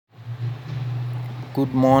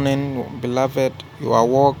Good morning, beloved. You are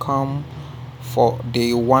welcome for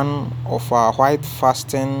day one of our white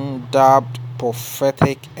fasting dubbed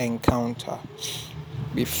prophetic encounter.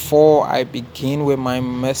 Before I begin with my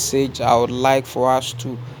message, I would like for us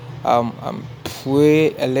to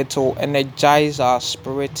pray a little, energize our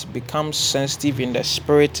spirit, become sensitive in the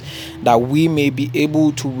spirit, that we may be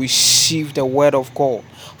able to receive the word of God.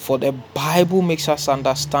 For the Bible makes us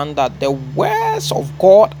understand that the words of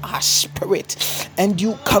God are spirit, and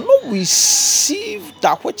you cannot receive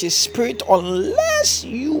that which is spirit unless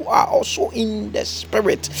you are also in the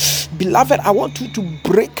spirit. Beloved, I want you to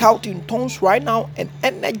break out in tongues right now and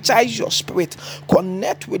energize your spirit.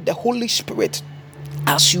 Connect with the Holy Spirit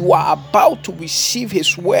as you are about to receive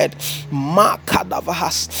his word.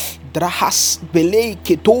 Makadavahas drahas belei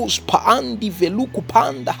ketos paandi veluku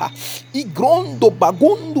panda igrondo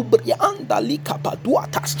bagundu brianda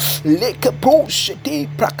likapaduatas leke proshete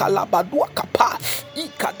prakalabadua kapa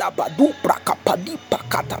ikadabadu prakapadi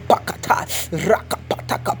pakata pakata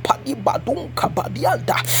rakapata kapadi badun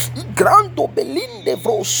kabadianda igrando belinde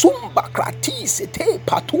vrosumba kratise te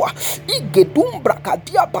patua igedumbra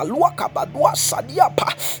kadia balua kabadua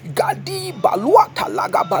sadiapa gadi balua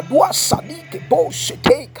talaga badua sadike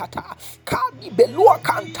boshete kata kadi belua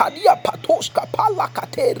kantadia patos kapala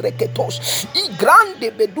kate reketos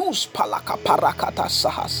igrande bedus palaka parakata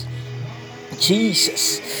sahas.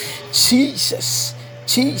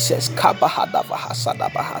 Jesus kabahadavahas.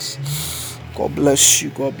 God bless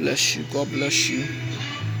you.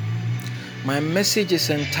 My message is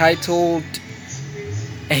entitled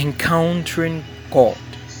Encountering God.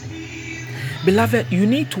 Beloved, you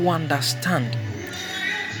need to understand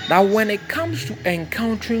that when it comes to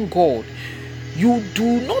encountering God, you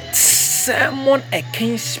do not summon a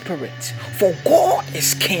king spirit, for God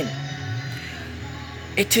is king.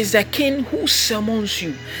 It is the king who summons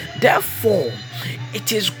you. Therefore,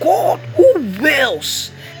 it is God who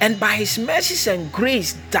wills, and by his mercies and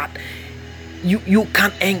grace, that you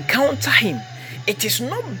can encounter him. It is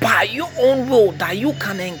not by your own will that you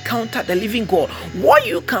can encounter the living God. What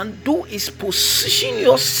you can do is position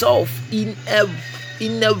yourself in a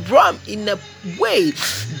realm, in a way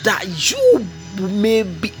that you may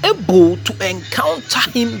be able to encounter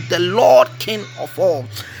him, the Lord King of all.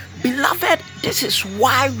 Beloved, this is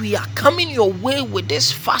why we are coming your way with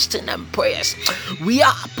this fasting and prayers. We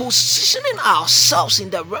are positioning ourselves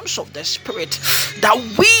in the realms of the spirit that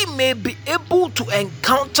we may be able to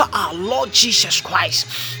encounter our Lord Jesus Christ.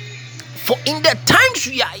 For in the times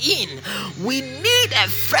we are in, we need a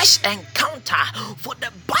fresh encounter. For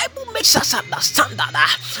the Bible makes us understand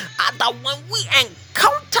that when we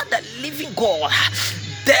encounter the living God,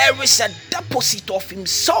 there is a deposit of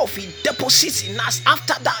himself. He deposits in us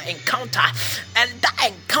after that encounter. And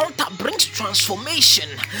that encounter brings transformation,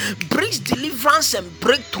 brings deliverance and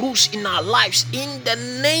breakthroughs in our lives in the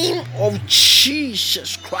name of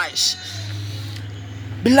Jesus Christ.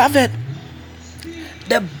 Beloved,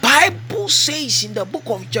 the Bible says in the book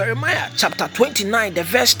of Jeremiah chapter 29, the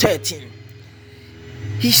verse 13,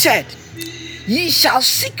 he said, "Ye shall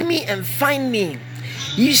seek me and find me.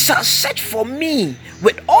 Ye shall search for me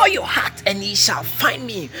with all your heart, and ye shall find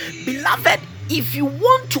me." Beloved, if you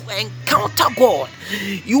want to encounter God,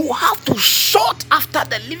 you have to sought after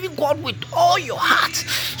the living God with all your heart.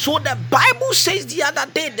 So the Bible says the other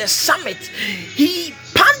day, the summit, he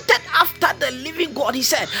panted after the living God. He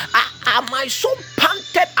said, my soul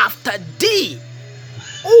panted after thee,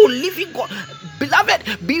 oh living God.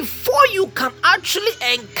 Beloved, before you can actually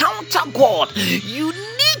encounter God, you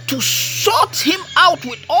need to sort him out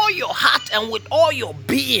with all your heart and with all your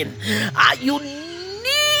being. You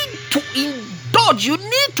need to indulge, you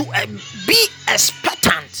need to be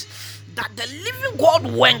expectant that the living God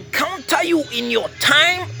will encounter you in your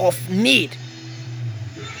time of need.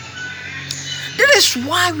 That is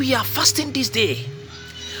why we are fasting this day.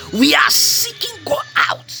 We are seeking God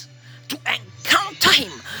out to encounter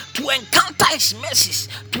him, to encounter his mercies,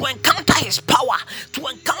 to encounter his power, to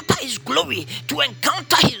encounter his glory, to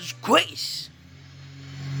encounter his grace.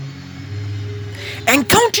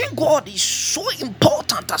 Encountering God is so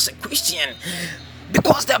important as a Christian,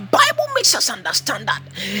 because the Bible makes us understand that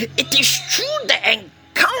it is through the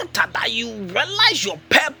encounter that you realize your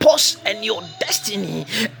purpose and your destiny,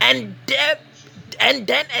 and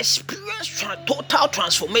then experience total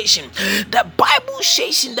transformation. The Bible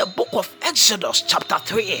says in the book of Exodus chapter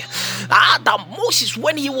 3 that Moses,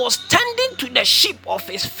 when he was tending to the sheep of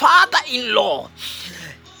his father-in-law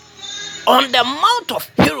on the Mount of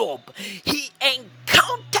Horeb, he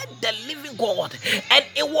encountered the living God. And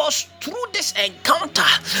it was through this encounter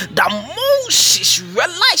that Moses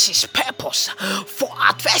realized his purpose. For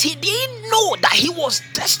at first he didn't know that he was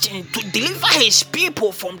destined to deliver his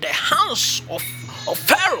people from the hands of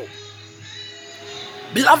Pharaoh.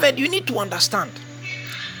 Beloved, you need to understand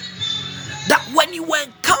that when you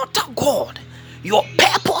encounter God, your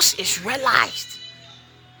purpose is realized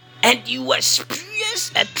and you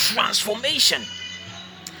experience a transformation.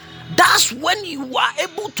 That's when you are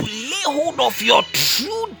able to lay hold of your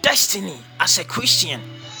true destiny as a Christian.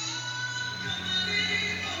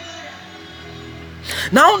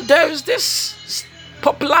 Now, there is this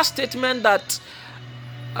popular statement that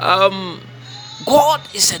God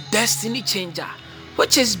is a destiny changer,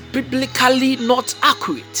 which is biblically not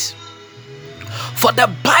accurate. For the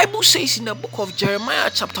Bible says in the book of Jeremiah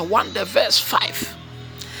chapter 1, the verse 5,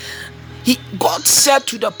 God said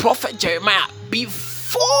to the prophet Jeremiah,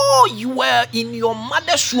 before you were in your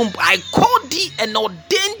mother's womb, I called thee and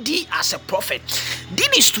ordained thee as a prophet.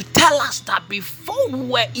 This is to tell us that before we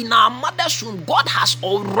were in our mother's womb, God has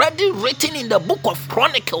already written in the book of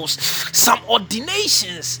Chronicles some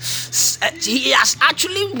ordinations. He has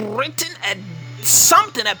actually written a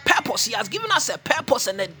purpose. He has given us a purpose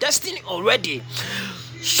and a destiny already.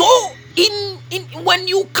 So when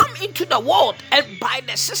you come into the world and by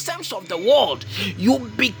the systems of the world, you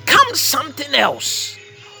become something else.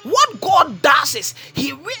 What God does is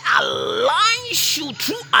He realigns you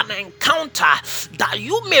through an encounter that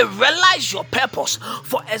you may realize your purpose.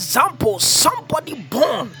 For example, somebody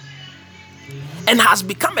born and has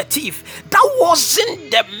become a thief, that wasn't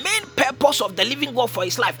the main purpose of the living God for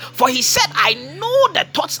his life. For He said, I know the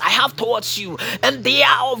thoughts I have towards you, and they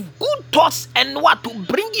are of good thoughts, and what to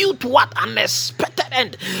bring you to what? An expected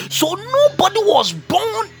end. So nobody was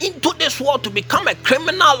born into this world to become a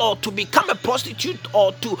criminal or to become a prostitute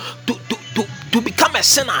or to become a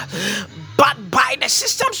sinner. But by the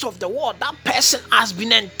systems of the world, that person has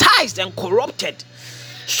been enticed and corrupted.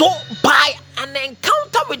 So by an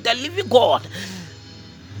encounter with the living God,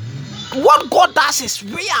 what God does is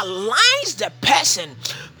realigns the person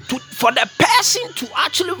for the person to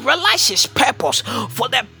actually realize his purpose, for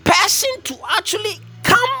the person to actually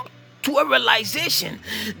come to a realization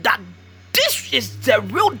that this is the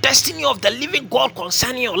real destiny of the living God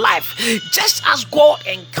concerning your life. Just as God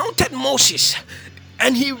encountered Moses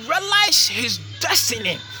and he realized his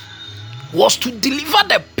destiny was to deliver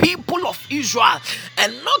the people of Israel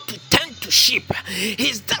and not to tend to sheep.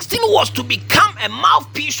 His destiny was to become a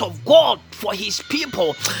mouthpiece of God for his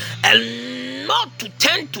people and not to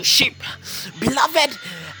tend to sheep. Beloved,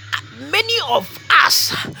 many of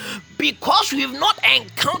us, because we've not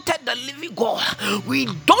encountered the living God, we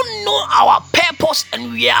don't know our purpose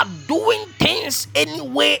and we are doing things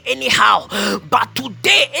anyway, anyhow. But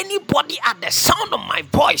today, anybody at the sound of my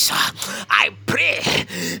voice, I pray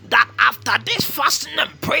that after this fasting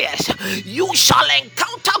and prayers, you shall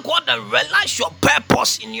encounter God and realize your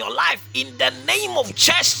purpose in your life. In the name of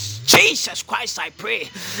Jesus Christ, I pray.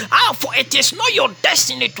 For it is not your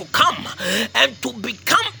destiny to come and to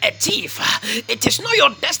become a thief. It is not your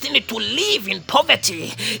destiny to live in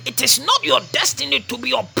poverty. It is not your destiny to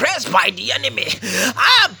be oppressed by the enemy.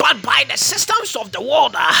 But by the systems of the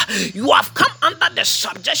world, you have come under the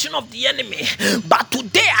subjection of the enemy. But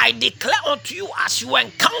today I declare unto you, as you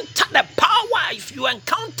encounter the power, if you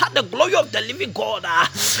encounter the glory of the living God,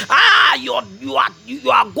 you are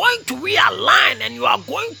going to realign and you are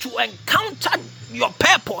going to encounter your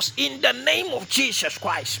purpose in the name of Jesus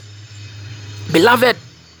Christ. Beloved,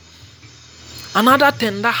 another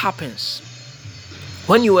thing that happens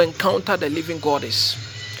when you encounter the living God is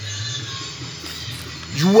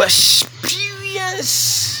you experience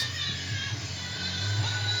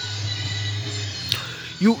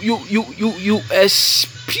you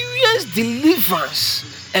experience deliverance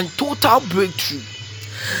and total breakthrough.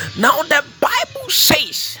 Now the Bible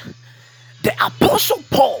says the Apostle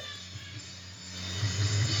Paul,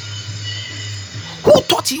 who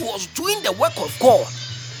thought he was doing the work of God,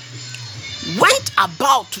 went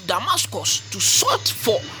about to Damascus to search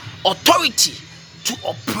for authority to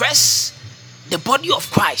oppress the body of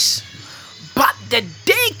Christ. But the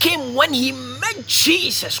day came when he met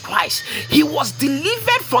Jesus Christ. He was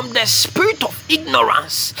delivered from the spirit of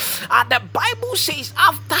ignorance. The Bible says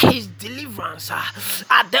after his deliverance,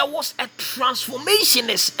 there was a transformation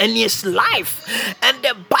in his life. And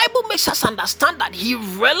the Bible makes us understand that he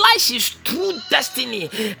realized his true destiny.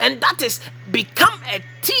 And that is become a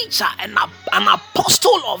teacher and an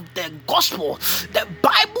apostle of the gospel, the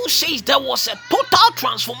Bible says there was a total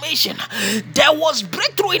transformation. There was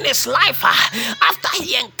breakthrough in his life. After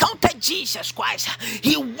he encountered Jesus Christ,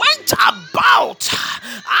 he went about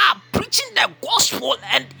preaching the gospel,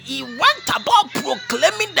 and he went about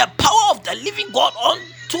proclaiming the power of the living God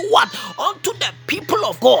unto what? Unto the people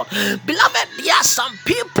of God. Beloved, there are some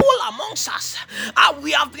people amongst us.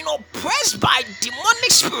 We have been oppressed by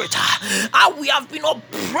demonic spirit. We have been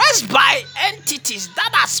oppressed by entities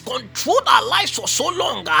that has controlled our lives for so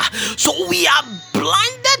long. So we are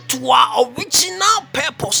blinded to our original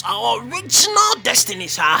purpose, our original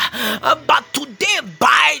destinies. But today,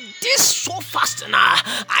 by this so fasting,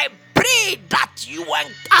 I pray that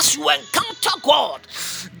as you encounter God,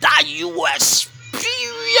 that you will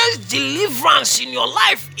experience deliverance in your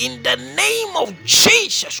life in the name of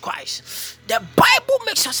Jesus Christ. The Bible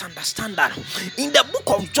makes us understand that in the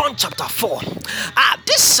book of John chapter 4,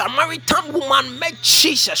 this Samaritan woman met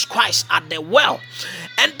Jesus Christ at the well,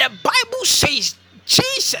 and the Bible says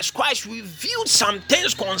Jesus Christ revealed some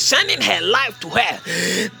things concerning her life to her.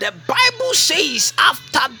 The Bible says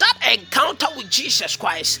after that encounter with Jesus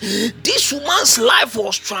Christ, this woman's life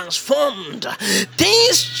was transformed.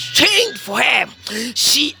 Things changed for her.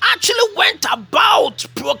 She actually went about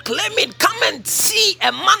proclaiming, "Come and see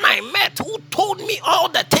a man I met who told me all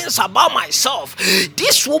the things about myself."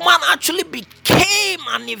 This woman actually became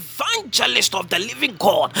an evangelist of the living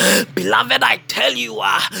God. Beloved, I tell you,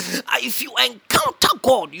 if you encounter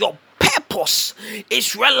God, your purpose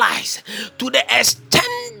is realized to the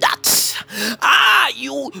extent that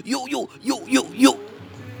your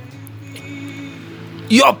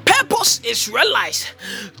purpose is realized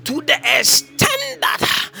to the extent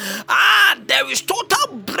that there is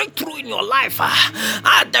total breakthrough in your life.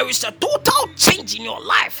 There is a total change in your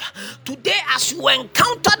life. Today, as you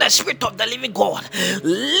encounter the Spirit of the living God,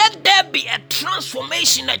 let there be a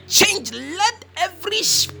transformation, a change. Let every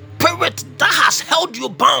spirit that has held you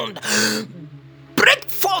bound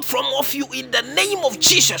break forth from off you in the name of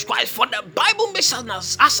Jesus Christ. For the Bible makes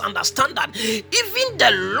us understand that even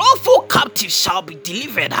the lawful captives shall be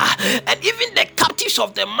delivered, and even the captives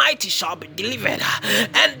of the mighty shall be delivered.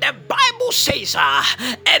 And the Bible says, and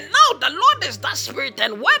now the Lord is that Spirit,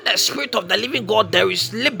 and where the Spirit of the living God, there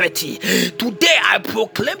is liberty. Today I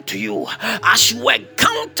proclaim to you, as you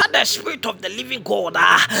encounter the Spirit of the living God,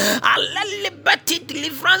 let liberty,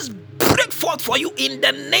 deliverance break forth for you in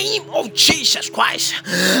the name of Jesus Christ.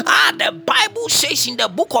 The Bible says in the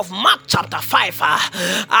book of Mark chapter 5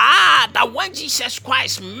 that when Jesus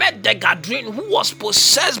Christ met the Gadarene who was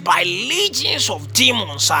possessed by legions of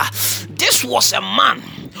demons, this was a man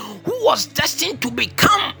who was destined to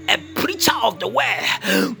become a preacher of the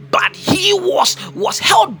word, but he was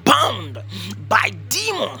held bound by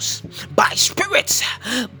demons, by spirits,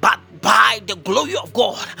 but by the glory of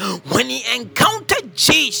God. When he encountered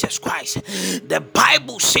Jesus Christ, the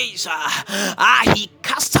Bible says he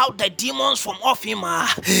cast out the demons from off him.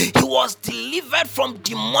 He was delivered from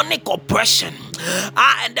demonic oppression.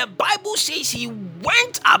 And the Bible says he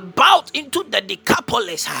went about into the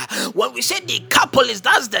Decapolis. When we say Decapolis,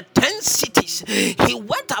 that's the 10 cities. He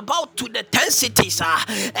went about to the 10 cities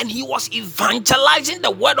and he was evangelizing the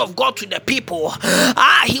word of God to the people.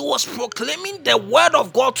 He was proclaiming the word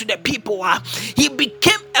of God to the people. He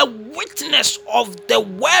became a witness of the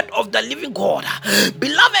word of the living God.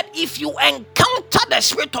 Beloved, if you encounter the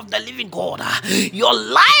Spirit of the living God, your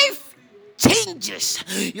life changes,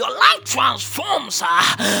 your life transforms.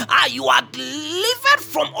 You are delivered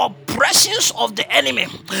from oppressions of the enemy.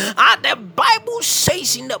 The Bible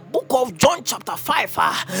says in the book of John chapter 5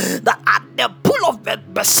 that at the pool of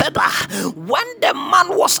Bethesda, when the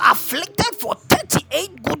man was afflicted for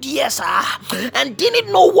 38 good years and didn't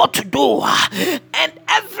know what to do, and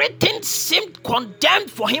everything seemed condemned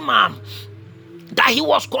for him, that he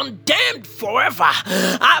was condemned forever.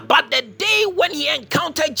 But the day when he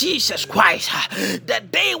encountered Jesus Christ, the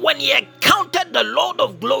day when he encountered the Lord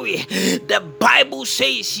of glory, the Bible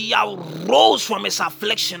says he arose from his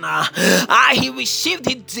affliction. He received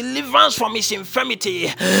his deliverance from his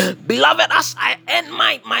infirmity. Beloved, as I end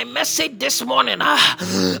my message this morning,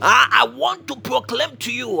 I want to proclaim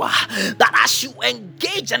to you that as you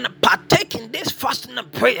engage and partake in this fasting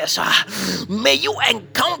and prayers, may you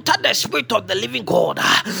encounter the Spirit of the living God.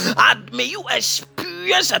 May you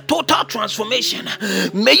experience a total transformation.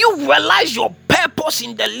 May you realize your purpose purpose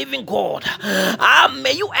in the living God.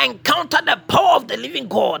 May you encounter the power of the living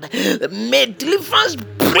God. May deliverance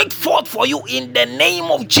break forth for you in the name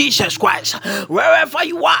of Jesus Christ. Wherever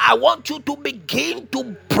you are, I want you to begin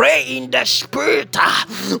to pray in the spirit.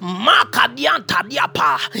 Makadianta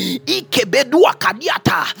diapa ikebedua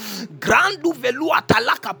kadiata grandu velua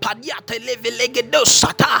talaka padiata levelegedo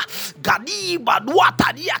sata gadi badua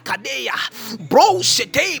tadia kadeya bro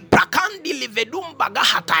sete prakandi livedum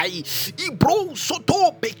bagahatai ibro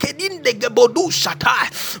soto pekedin de gebodu sata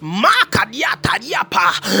makadiata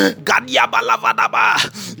diapa gadia balavadaba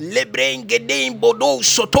lebrengedin bodo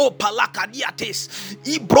soto palakadiates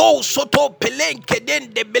ibro soto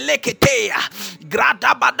pelenkeden de beleketea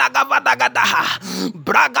grada badagavadagadaha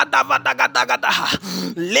bragadavadagadaha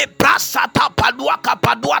leprasata paduaka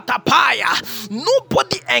paduata paya.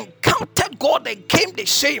 Nobody encountered God and came the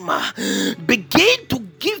same. Begin to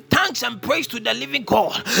give thanks and praise to the living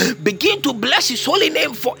God. Begin to bless his holy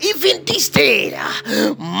name for even this day.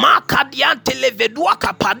 Makadiante levedua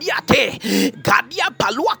kapadiate gadia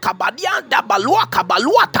palua kabadianda balua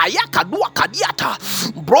kabaluata yakadua kadiata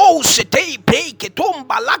bro sete pray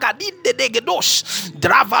ketomba lagadinde degedos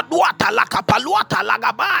dravaduata la kapaluata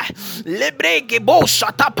lagaba lebrege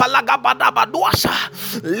bosa tapalagabada baduasa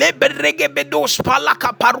lebrege bedos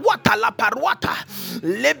palaka paruata la paruata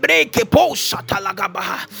lebrege bosa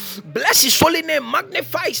talagaba. Bless his holy name,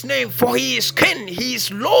 magnify his name, for he is king, he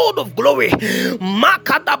is Lord of glory.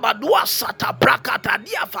 Makada badua sata prakata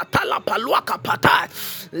dia fatala paluaka pata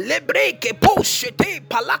lebrege posete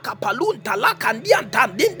palaka palunta la kandianta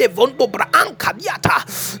dinde vondo braanka diata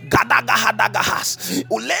gadaga hadagahas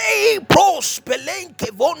ulei pros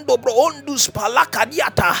pelenke vondo broondus palaka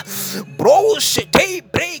diata bro sete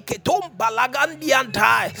breke tomba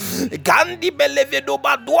lagandianta gandi belevedo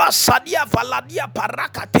badua sadia valadia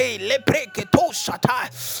parakate lebreke tosata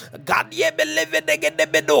gadie belevede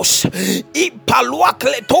bedos ipalua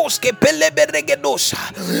kletos ke peleberegedos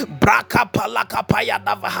braka palaka paya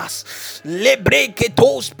davahas lebreke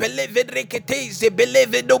tos pelevedrekete ze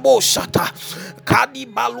belevedo bosata kadi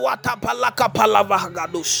baluata palaka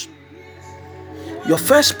palavagados. Your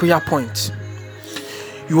first prayer point,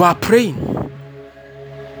 you are praying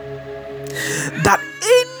that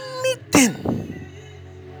anything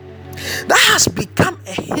that has become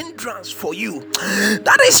a hindrance for you,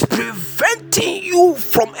 that is preventing you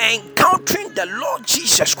from encountering the Lord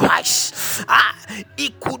Jesus Christ.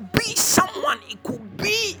 It could be someone, it could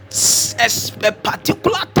be a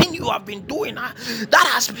particular thing you have been doing that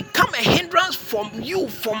has become a hindrance from you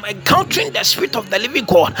from encountering the Spirit of the living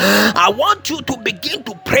God. I want you to begin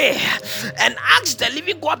to pray and ask the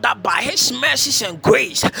living God that by his mercies and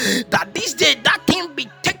grace, that this day that thing be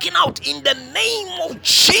taken out in the name of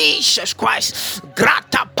Jesus Christ.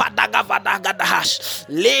 Grata padagavadagadahas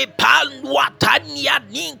le panwatania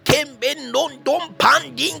ninkembe nondom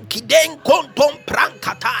pandin kiden kontom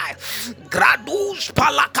prankatai gradus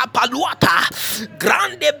palaka paluata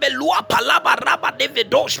grande belua palaba raba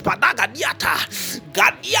devedos padagadiata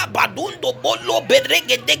gadia badundo bolo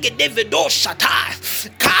berege dege devedos sata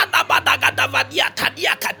kada badagadavadiata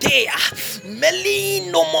diakatea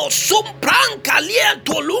melino mosum pranka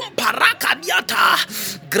lientolum parakadiata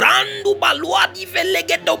grandu balua di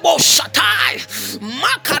velegedobo satai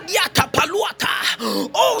makadiata paluata.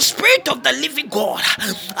 Oh Spirit of the living God,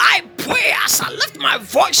 I pray as I lift my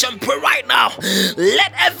voice and pray right now,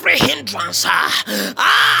 let every hindrance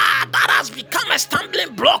that has become a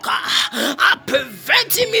stumbling blocker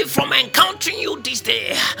preventing me from encountering you this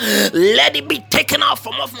day, let it be taken out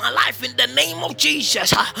from off my life in the name of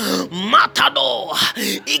Jesus. Matado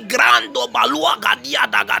igrando balua gadia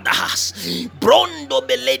dagadas brondo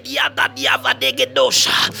beledia dadia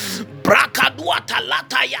vadegedosa brakadua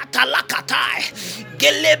talata yata lakatai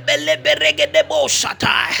gelebeleberege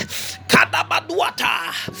debosatai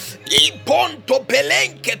kadabaduata iponto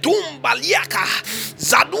pelenke tumbaliaka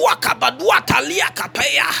zadua kabaduata liaka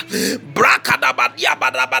peya brakadabadia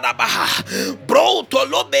badabadabaha broto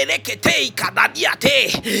loberekete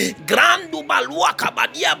kadadiate grandu balua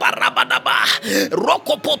kabadia barabadaba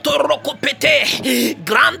rokopoto rokopete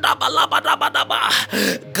granda balabadabadaba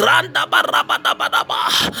granda barabadabadaba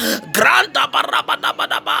granda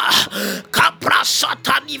barabadabadaba kapra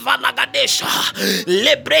satani valagadesha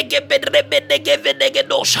lebrege bedrebedege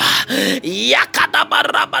vedegedosa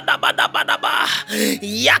yakadabarabadabadabadaba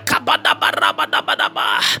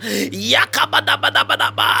yakabadabarabadabadaba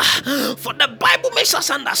yakabadabadabadaba. For the Bible makes us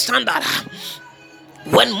understand that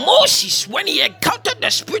When Moses, when he encountered the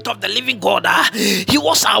Spirit of the living God, he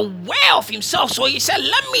was aware of himself. So he said,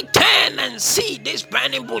 let me turn and see this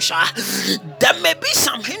burning bush. There may be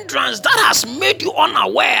some hindrance that has made you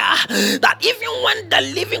unaware that even when the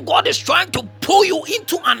living God is trying to pull you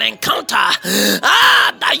into an encounter,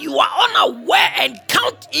 that you are unaware and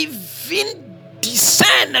can't even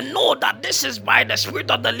discern and know that this is by the Spirit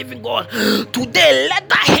of the living God. Today, let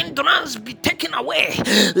that hindrance be taken away.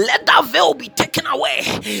 Let that veil be taken away.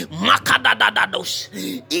 Makadadados,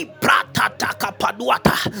 Ipratataka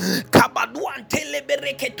paduata, Kabaduantele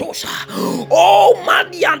bereketosa, Oh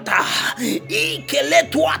Madianta,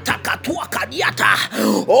 Ikeletuata katua kadiata,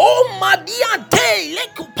 Oh Madiante,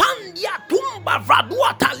 Lekupandia tumba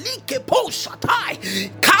vraduata like posatai,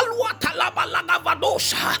 Kaluata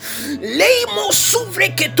labalagadosa, Leimo suvre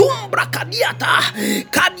ketumbra kadiata,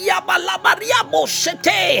 Kadiaba labariabo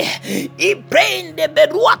sete, Ibrende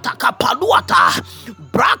beruata kapaluata,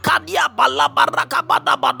 Brakadia balabaraka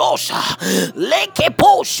badabadosa, Leke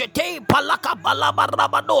poshete palaka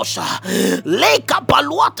balabarabadosa, Leka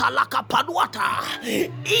paluata laka paluata,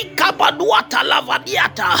 Ika paluata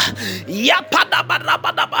lavadiata, Yapada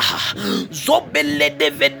barabadaba, Zobele de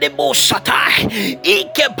vedebo sata,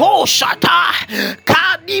 Ike po sata,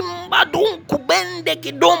 Kadimba dunku bende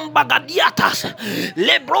kidomba gadiatas,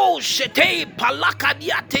 Lebro shete palaka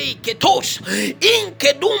diate ketos,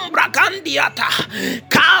 Inke dumbra gandiata,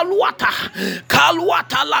 Kaluata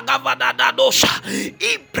lagavada dosa,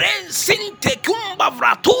 Iprensinte kumba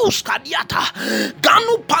vratus kadiata,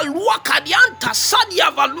 Ganu palua kadianta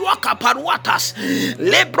sadia valua kaparuatas,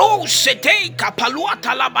 Lebro sete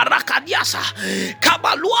kapaluata la baraka diasa,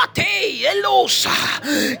 Kabaluate elosa,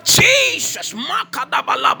 Jesus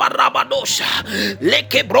makadabalabarabadosha,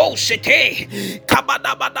 Lekebro sete,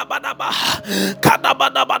 Kabadabadabadaba,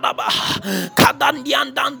 Kadabadabadaba,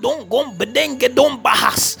 Kadandiandan dongom bedenge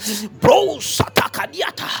dombahas, Bro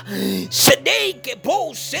satakadiata, Sedeke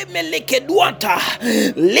bro semeleke duata,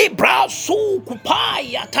 Libra su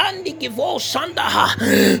kupaya tandi givo sandaha,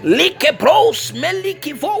 Like bros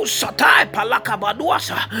meliki vo satai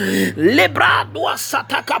palakabaduasa, Libra dua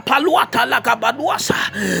sataka paluata lakabaduasa,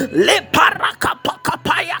 Le paraka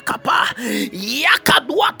pakapaya kapa,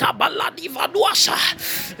 Yakaduata baladivaduasa,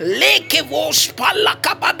 Leke vos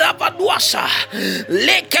palakabadavaduasa,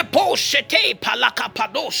 Leke poshete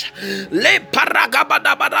palakapados, Le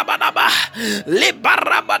paragabadabadabadaba, Le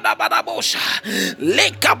barabadabadabosa,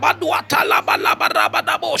 Le kabaduata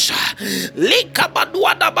labalabarabadosa, Le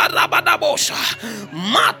kabaduadabarabadabosa,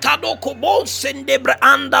 Matadoko sendebra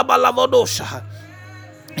anda balavodosa.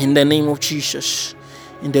 In the name of Jesus,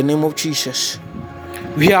 in the name of Jesus,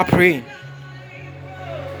 we are praying.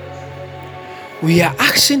 We are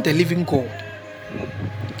asking the living God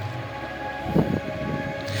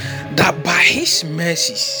that by His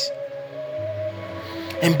mercies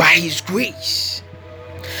and by His grace,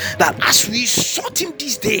 that as we sought Him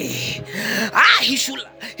this day, He should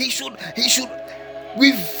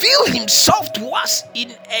reveal Himself to us in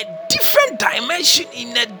a different dimension,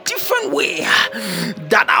 in a different way,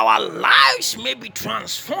 that our lives may be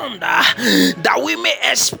transformed, that we may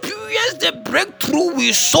experience the breakthrough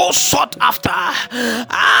we so sought after,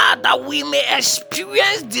 that we may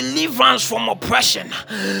experience deliverance from oppression.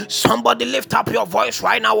 Somebody lift up your voice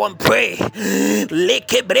right now and pray.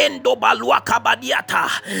 Leke brendo balua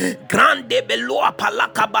kabadiata, grande belua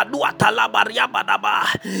palaka badua talabaria badaba,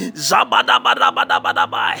 zabada badaba.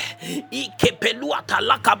 Ikepeluata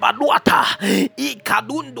lakabaduata,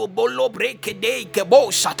 Ikadundo bolo breke de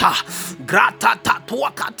kebosata, Grata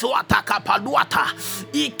tatua katuata kapaduata,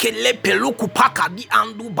 Ikelepeluku paka di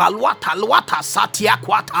andu baluata luata satia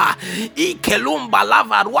kwata, Ikelumba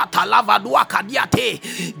lava ruata lava duaka diate,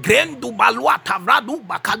 Grendu baluata vradu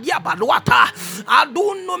bakadia baluata,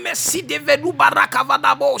 Aduno mesi de vedu baraka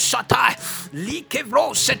vadabo shata,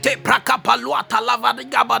 Likevro sete praka paluata lava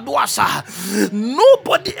digabaduasa.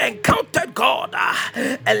 Nobody encountered God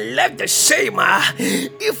and left the same.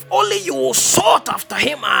 If only you will sought after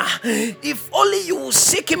Him, if only you will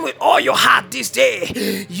seek Him with all your heart this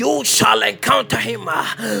day, you shall encounter Him.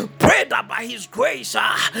 Pray that by His grace,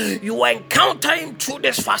 you will encounter Him through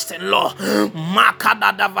this fasting, Lord.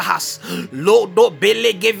 Makadadavahas, Lodo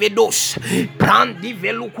belegevedos, Brandi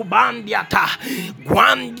velukubandiata,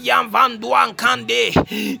 Guandian vanduan kande,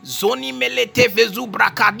 Zoni melete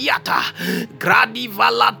vezubrakadiata, Gradi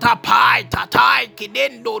valata pai tatai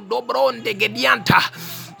kidendo dobronde gedianta,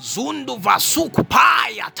 Zundu vasuku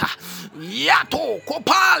payata, Yato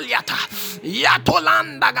kopaliata, Yato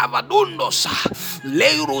landa gavadundosa,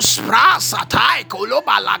 Leirus prasa tai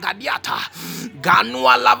koloba lagadiata,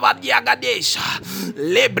 Ganua lavadia gadesha.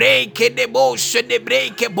 Lebreke de bosha de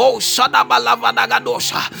breke bosha da balavada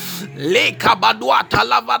gadosha. Leka baduata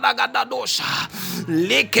lavada gadadosha.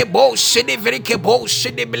 Leke bosha de vreke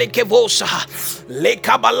bosha de bleke bosha.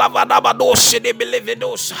 Leka balavada badosha de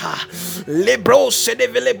belevedosa. Lebrose de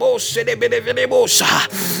velebosha de belevedebosa.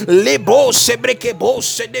 Lebrose breke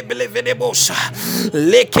bosha de belevedebosa.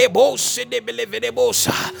 Leke bosha de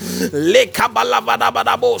belevedebosa. Leka balavada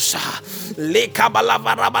badabosa. Leka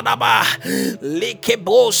balavarabadaba. Leke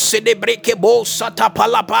bosha de breke bosha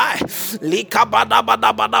tapalapa. Leka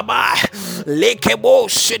badabadabadaba. Leke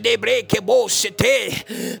bosha de breke bosha te.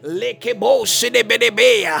 Leke bosha de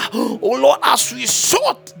bedebea. Oh Lord, as we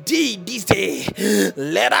sought thee this day,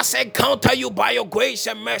 let us encounter you by your grace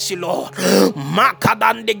and mercy, Lord.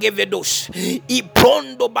 Makadande gevedos.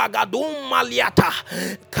 Iprondo bagadum maliata.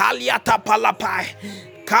 Kaliata palapai.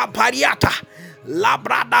 Kapariata.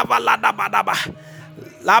 Labrada valada badaba.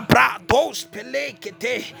 Labra dos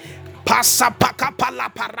pelekete. Passa pakapala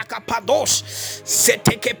parakapados.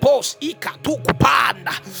 Seteke pos ikatu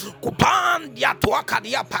kupanda. Kupandia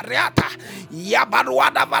tuakadia pariata.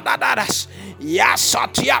 Yabaruada vadadaras.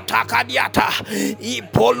 Yasatiata kadiata.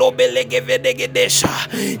 Ipolo belegevedegedesha.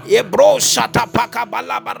 Ebrosa tapaka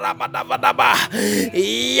balabarabadavadaba.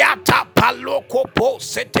 Yata paloko po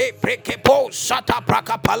sete prekepo sata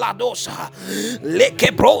prakapaladosa.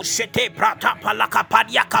 Leke bro sete prata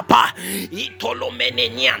palakapadia kapa. Itolo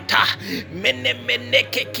menenianta. Mene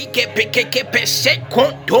ke kike peke pese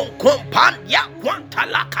konton kompandia kwanta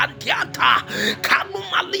la kantiata.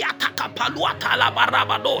 Kanumaliata kapaluata la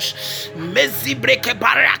barabados. Mezibreke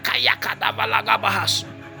baraka yakadavalagabahas.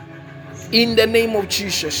 In the name of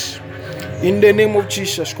Jesus. In the name of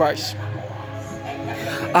Jesus Christ.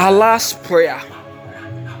 Our last prayer.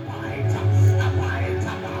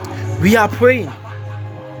 We are praying.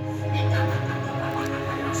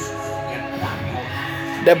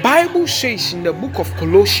 The Bible says in the book of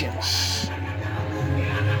Colossians,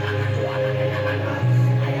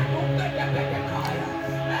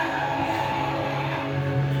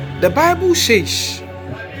 the Bible says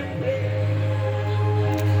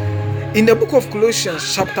in the book of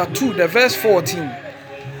Colossians chapter 2 the verse 14,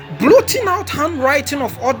 blotting out handwriting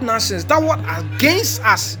of ordinances that were against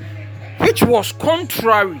us, which was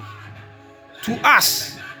contrary to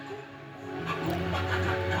us,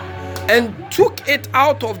 and took it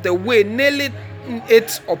out of the way, nailing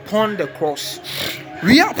it upon the cross.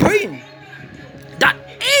 We are praying that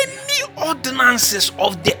any ordinances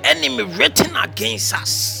of the enemy written against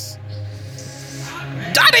us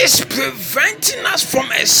that is preventing us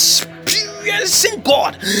from experiencing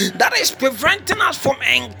God, that is preventing us from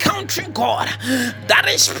encountering God, that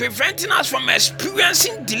is preventing us from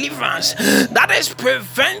experiencing deliverance, that is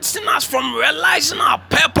preventing us from realizing our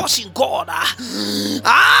purpose in God,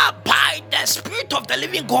 by the Spirit of the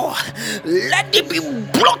living God, let it be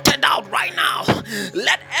blotted out right now.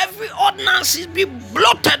 Let every ordinance be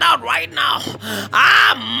blotted out right now.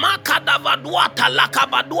 Makadavaduata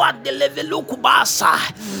lakabadua de levelukubasa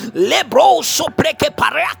lebro sopreke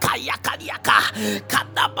pareaka yakadiaka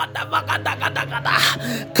kadabadavagadagada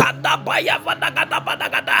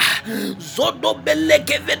kadabayavadagadabadagada zodo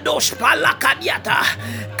beleke vedos palakadiata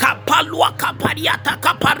kapalua kapariata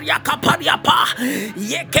kaparia kapariapa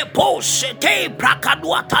yekepo sete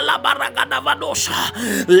prakaduata labaragadavadosa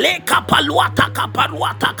le kapaluata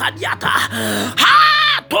kaparuata kadiata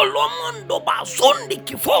tolomondo bazondi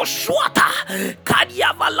kifo swata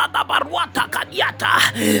kadia valada baruata kadiata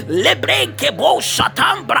lebreke bo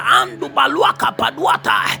satambra andu balua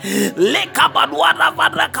kapaduata le kabaduata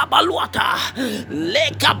vadra kabaluata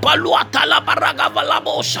le kabaluata la baraga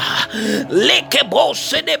valabosa le kebo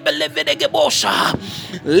sede belevedege bosa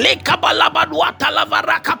le kabalabaduata la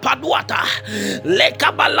varaka paduata le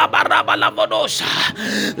kabalabaraba la vodosa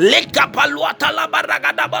le kabaluata la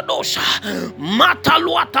baraga dabadosa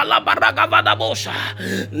matalua talabaraga vadabosa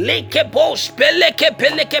leke bos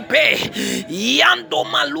peleke pe yando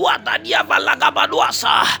malua dadia valaga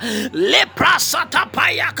baduasa le prasa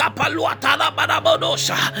tapaya kapalua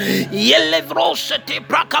talabarabodosa yelevrose te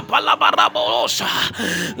praka palabarabodosa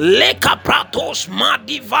le kapratos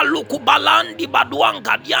madi valuku balandi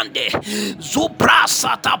baduanga diande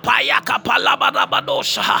zuprasa tapaya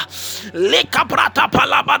kapalabarabodosa le kaprata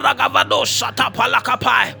palabaraga vadosa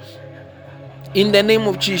tapalakapai. In the name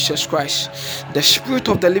of Jesus Christ, the Spirit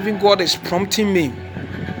of the living God is prompting me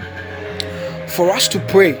for us to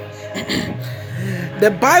pray.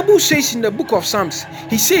 The Bible says in the book of Psalms,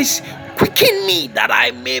 he says, quicken me that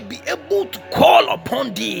I may be able to call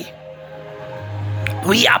upon thee.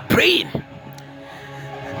 We are praying.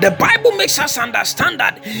 The Bible makes us understand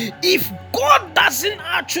that if God doesn't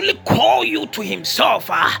actually call you to himself,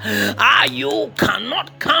 you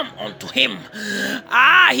cannot come unto him.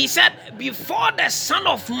 He said, before the Son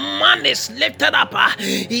of Man is lifted up,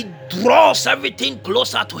 he draws everything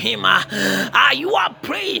closer to him. You are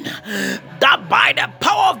praying that by the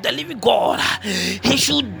power of the living God, he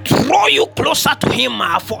should draw you closer to him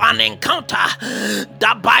for an encounter.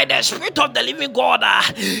 That by the Spirit of the living God,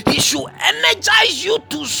 he should energize you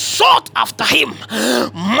to sought after him.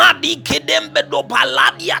 Madi kedembe do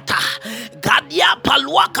baladiata gadia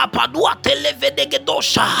paluaka padua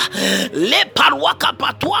televedegedosha le paruaka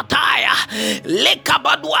patuataya le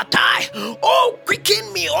kabaduatai. Oh,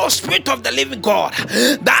 quicken me, oh Spirit of the living God,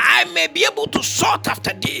 that I may be able to sought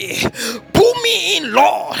after thee. Pull me in,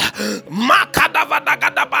 Lord,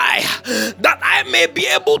 that I may be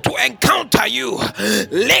able to encounter you.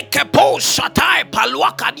 Lekepo shatai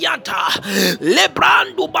paluaka dianta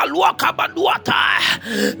lebrandu baluaka baduata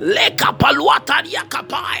leka paluata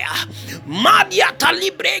diakapaya madiata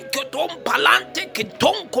libre ketom palante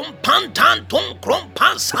ketom kompantan tom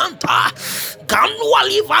krompan santa ganua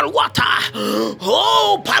livaruata.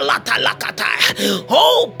 Oh palata lakata.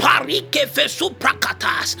 Oh parike fesu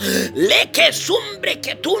prakatas leke sumbre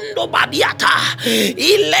ketundo badiata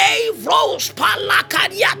ile vros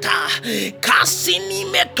palakadiata kasini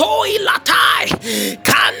metoi latai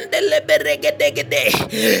kandele beregedegede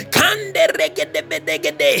kande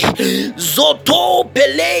regedebedegede zoto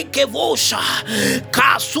peleke vosha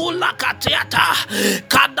kasula katiata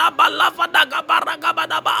kadabalava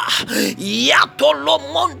dagabaragabadaba yatolo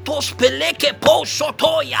montos peleke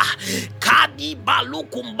posotoya kadi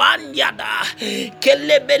balukumbandiada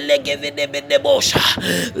kelebelegevedebedebosha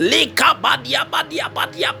lika badia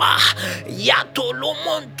yatolo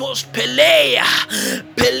montos pelea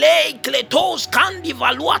pele kletos kandi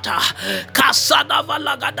valuata kasada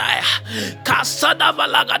valagadaya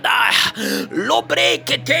lobre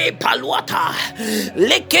kete paluata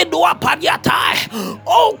lekedua padiata.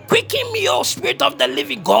 Oh, quicken me, O Spirit of the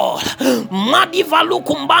living God. Madi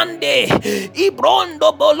valukumbande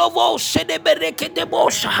ibrondo bolovo sedeberekete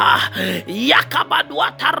bosha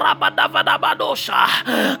yakabaduata rabadavadabadosha.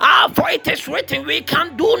 For it is written, we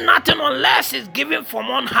can do nothing unless it's given from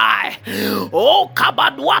on high. Oh,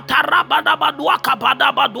 kabaduata rabadabadua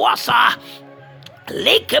kabadabaduasa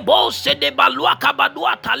lekebo se de balua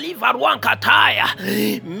kabadua taliva ruankataya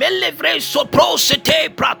melevre sopro sete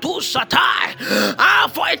pratusataya.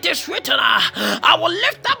 For it is written, I will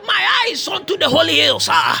lift up my eyes unto the holy hills,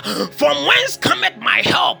 from whence cometh my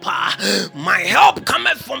help. My help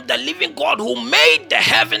cometh from the living God who made the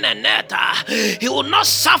heaven and earth. He will not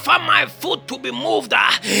suffer my foot to be moved.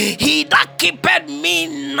 He that keepeth me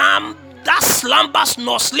that slumbers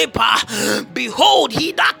nor sleeper. Behold,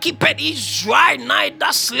 he that keepeth Israel night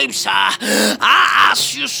that sleeps.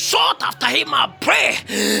 As you sought after him, I pray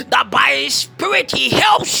that by his spirit he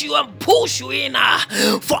helps you and pulls you in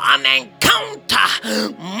for an encounter.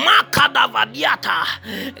 Makadavadiata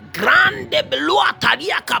grande beluata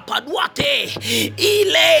diaka paduate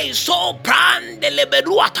ile so prande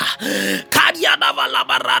leberuata kadiadava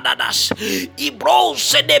labaradadas ibro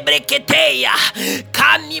se de breketeya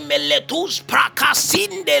kani meletus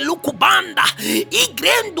prakasinde lukubanda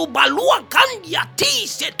igrendu balua kandia ti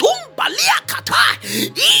se tumbalia kata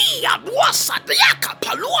I adua sadiaka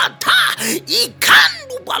paluata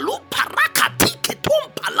ikandu balu parakati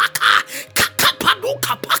ketumpalaka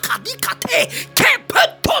kakapaduka pakadikate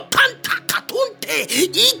kepeto tanta katunte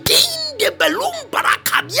iginde belum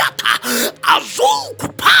barakadiata azul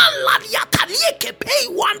kupala liatalieke pei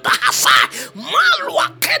wanda hasa malwa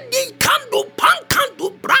kedi kandu pankandu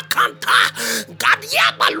brakanta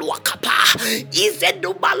gadia balua kapa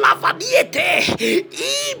izedu balavadiete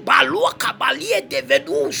I balua kabalie de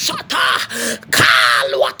vedu shata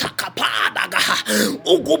kalwa takapadaga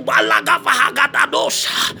ugubalaga vahagadadosa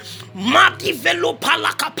mati velo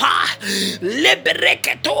palakapa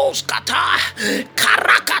lebreketos kata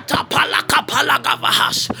karakata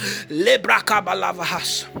palakapalagavahas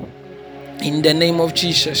lebrakabalavahas. In the name of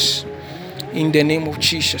Jesus, in the name of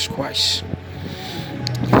Jesus Christ.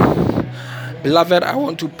 Beloved, I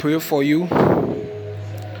want to pray for you.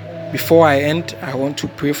 Before I end, I want to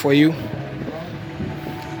pray for you.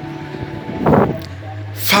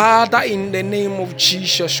 Father, in the name of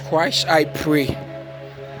Jesus Christ, I pray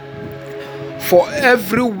for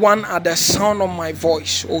everyone at the sound of my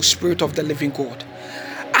voice, O Spirit of the living God,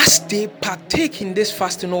 as they partake in this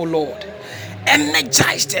fasting, O Lord,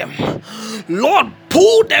 energize them. Lord,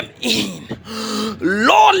 pull them in.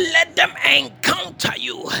 Lord, let them encounter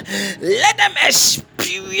you. Let them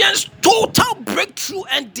experience total breakthrough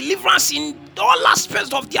and deliverance in all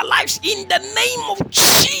aspects of their lives in the name of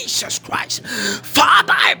Jesus. Jesus Christ.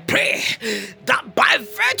 Father, I pray that by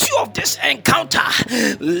virtue of this encounter,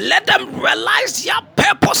 let them realize their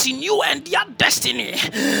purpose in you and their destiny.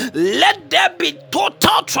 Let there be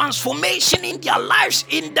total transformation in their lives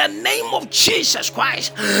in the name of Jesus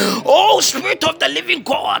Christ. Oh, Spirit of the living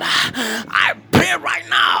God, I pray right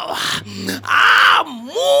now,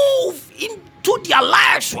 move into their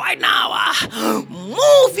lives right now.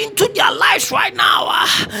 Move into their lives right now.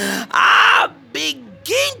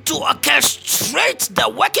 Begin to orchestrate the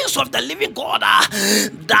workings of the living God,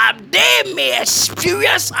 that they may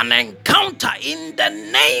experience an encounter in the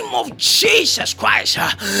name of Jesus Christ.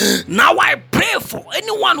 Now I pray for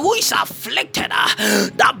anyone who is afflicted,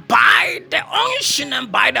 that by the unction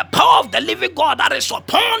and by the power of the living God that is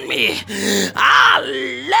upon me,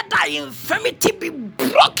 let that infirmity be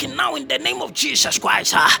broken now in the name of Jesus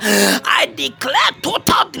Christ. I declare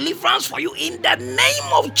total deliverance for you in the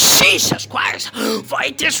name of Jesus Christ. For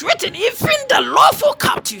it is written, even the lawful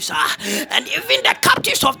captives and even the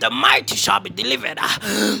captives of the mighty shall be delivered.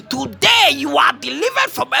 Today you are delivered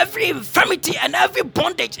from every infirmity and every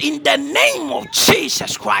bondage in the name of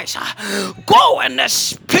Jesus Christ. Go and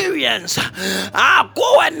experience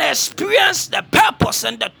the purpose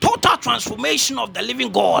and the total transformation of the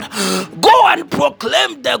living God. Go and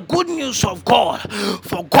proclaim the good news of God,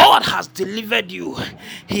 for God has delivered you.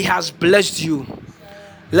 He has blessed you.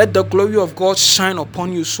 Let the glory of God shine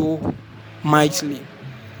upon you so mightily.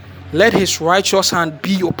 Let his righteous hand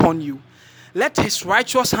be upon you. Let his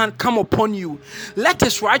righteous hand come upon you. Let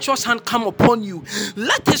his righteous hand come upon you.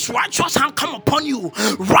 Let his righteous hand come upon you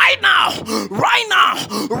right now. Right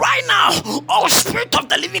now. Right now. Oh, Spirit of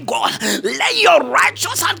the living God, let your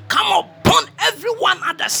righteous hand come upon everyone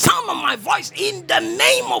at the sound of my voice in the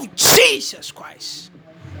name of Jesus Christ.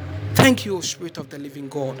 Thank you, Spirit of the living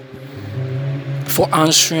God, for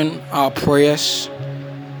answering our prayers.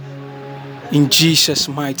 In Jesus'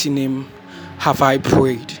 mighty name have I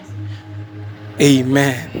prayed.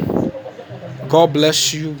 Amen. God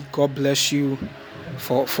bless you. God bless you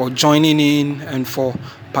for joining in and for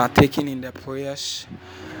partaking in the prayers.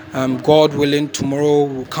 God willing, tomorrow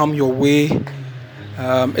will come your way.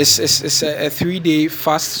 It's a 3-day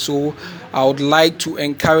fast, so I would like to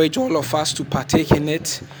encourage all of us to partake in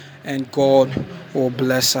it, and God will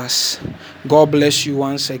bless us. God bless you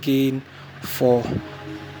once again for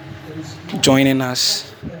joining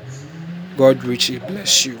us. God richly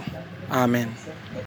bless you. Amen.